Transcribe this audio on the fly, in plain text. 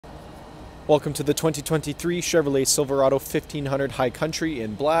Welcome to the 2023 Chevrolet Silverado 1500 High Country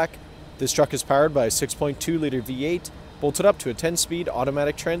in black. This truck is powered by a 6.2-liter V8, bolted up to a 10-speed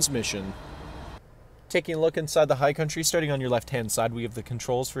automatic transmission. Taking a look inside the High Country, starting on your left-hand side, we have the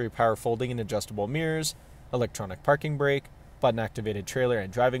controls for your power folding and adjustable mirrors, electronic parking brake, button-activated trailer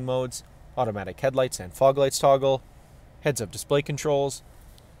and driving modes, automatic headlights and fog lights toggle, heads-up display controls,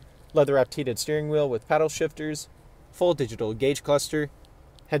 leather-wrapped heated steering wheel with paddle shifters, full digital gauge cluster,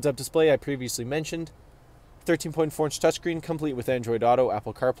 heads-up display I previously mentioned, 13.4-inch touchscreen complete with Android Auto,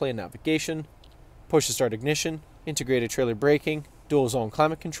 Apple CarPlay and navigation, push-to-start ignition, integrated trailer braking, dual-zone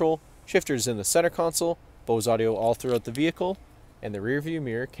climate control, shifters in the center console, Bose audio all throughout the vehicle, and the rear-view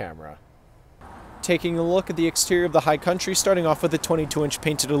mirror camera. Taking a look at the exterior of the High Country, starting off with the 22-inch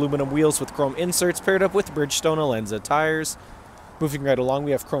painted aluminum wheels with chrome inserts paired up with Bridgestone Alenza tires. Moving right along,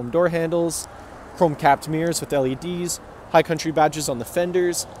 we have chrome door handles, chrome capped mirrors with LEDs, High Country badges on the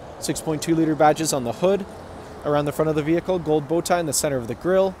fenders, 6.2-liter badges on the hood. Around the front of the vehicle, gold bow tie in the center of the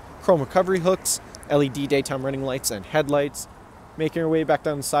grille, chrome recovery hooks, LED daytime running lights and headlights. Making our way back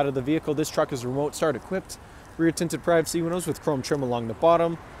down the side of the vehicle, this truck is remote start equipped. Rear tinted privacy windows with chrome trim along the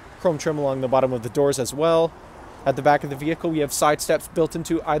bottom, chrome trim along the bottom of the doors as well. At the back of the vehicle, we have side steps built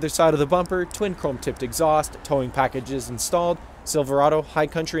into either side of the bumper, twin chrome tipped exhaust, towing packages installed, Silverado, High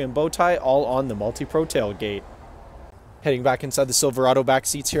Country and bow tie all on the multi-pro tailgate. Heading back inside the Silverado, back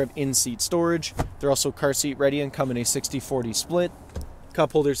seats here have in-seat storage. They're also car seat ready and come in a 60/40 split.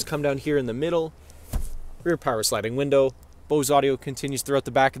 Cup holders come down here in the middle. Rear power sliding window. Bose audio continues throughout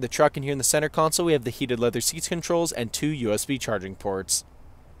the back of the truck, and here in the center console we have the heated leather seats controls and 2 USB charging ports.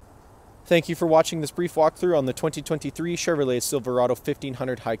 Thank you for watching this brief walkthrough on the 2023 Chevrolet Silverado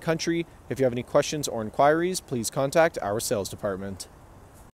 1500 High Country. If you have any questions or inquiries, please contact our sales department.